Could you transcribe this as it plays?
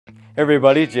Hey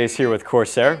everybody, Jace here with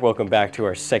Corsair. Welcome back to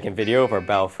our second video of our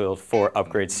Battlefield 4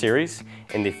 upgrade series.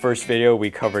 In the first video,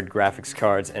 we covered graphics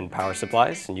cards and power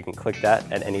supplies, and you can click that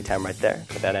at any time right there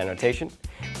with that annotation.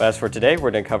 But as for today,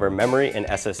 we're going to cover memory and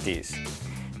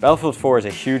SSDs. Battlefield 4 is a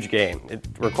huge game. It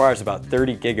requires about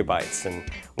 30 gigabytes, and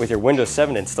with your Windows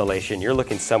 7 installation, you're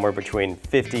looking somewhere between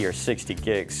 50 or 60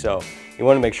 gigs. So you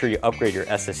want to make sure you upgrade your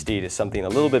SSD to something a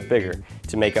little bit bigger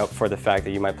to make up for the fact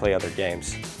that you might play other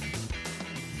games.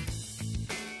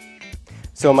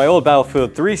 So in my old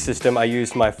Battlefield 3 system, I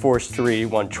used my Force 3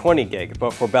 120 gig,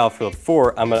 but for Battlefield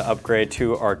 4, I'm going to upgrade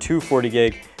to our 240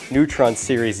 gig Neutron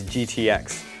Series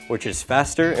GTX, which is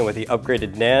faster, and with the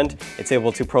upgraded NAND, it's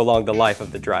able to prolong the life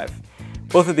of the drive.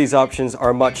 Both of these options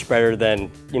are much better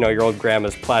than, your old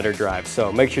grandma's platter drive,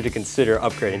 so make sure to consider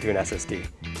upgrading to an SSD.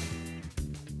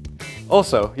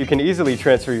 Also, you can easily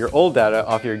transfer your old data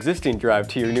off your existing drive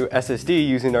to your new SSD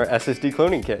using our Ssd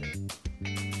Cloning Kit.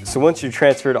 So once you've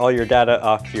transferred all your data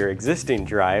off your existing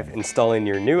drive, installing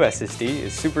your new SSD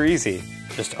is super easy.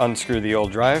 Just unscrew the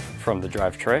old drive from the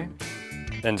drive tray,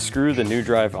 then screw the new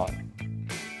drive on.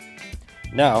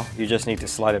 Now, you just need to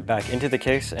slide it back into the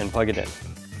case and plug it in.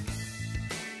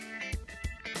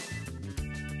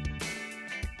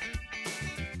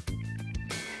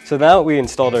 So now that we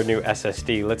installed our new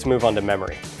SSD, let's move on to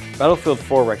memory. Battlefield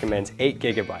 4 recommends 8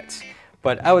 gigabytes,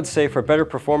 but I would say for better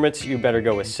performance, you better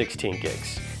go with 16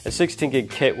 gigs. A 16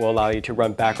 gig kit will allow you to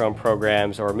run background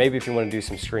programs, or maybe if you want to do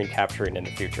some screen capturing in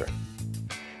the future.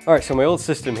 Alright, so my old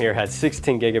system here had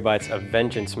 16 gigabytes of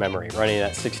Vengeance memory running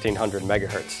at 1600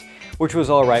 megahertz, which was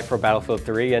alright for Battlefield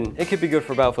 3, and it could be good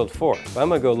for Battlefield 4, but I'm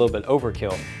going to go a little bit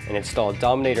overkill and install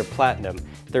Dominator Platinum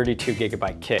 32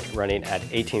 gigabyte kit running at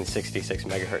 1866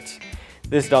 megahertz.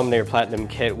 This Dominator Platinum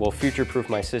kit will future-proof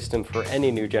my system for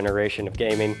any new generation of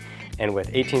gaming, and with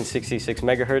 1866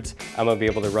 megahertz, I'm going to be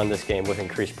able to run this game with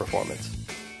increased performance.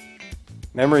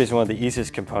 Memory is one of the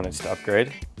easiest components to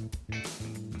upgrade.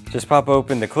 Just pop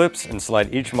open the clips and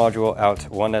slide each module out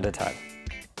one at a time.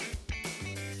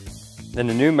 Then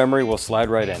the new memory will slide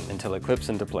right in until it clips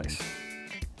into place.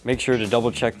 Make sure to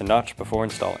double check the notch before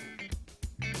installing.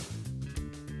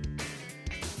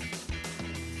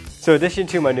 So in addition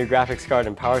to my new graphics card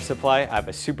and power supply, I have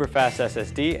a super fast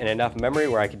SSD and enough memory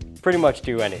where I can pretty much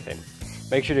do anything.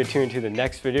 Make sure to tune to the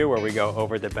next video where we go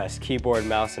over the best keyboard,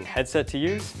 mouse, and headset to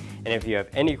use. And if you have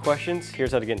any questions,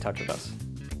 here's how to get in touch with us.